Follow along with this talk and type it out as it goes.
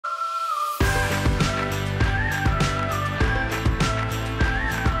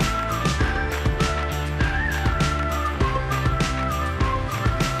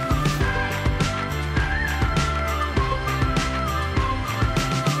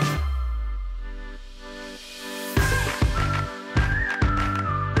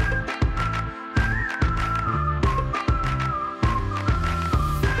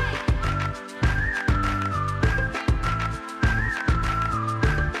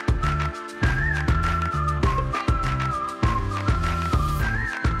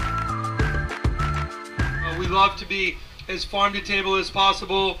love to be as farm to table as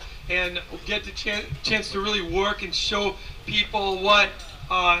possible and get the chance to really work and show people what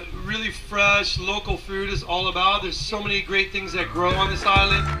really fresh local food is all about. There's so many great things that grow on this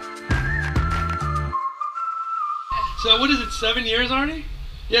island. So what is it, 7 years, Arnie?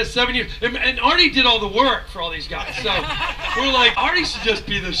 Yeah, 7 years. And Arnie did all the work for all these guys. So we're like, Arnie should just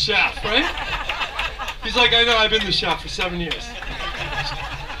be the chef, right? He's like, I know, I've been the chef for 7 years.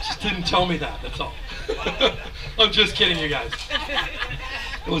 Just didn't tell me that, that's all. I'm just kidding, you guys.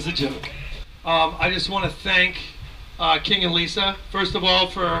 It was a joke. I just want to thank King and Lisa, first of all,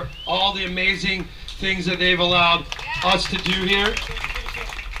 for all the amazing things that they've allowed us to do here.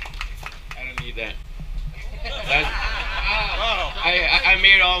 I don't need that. I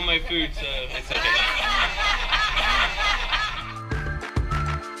made all my food, so it's okay.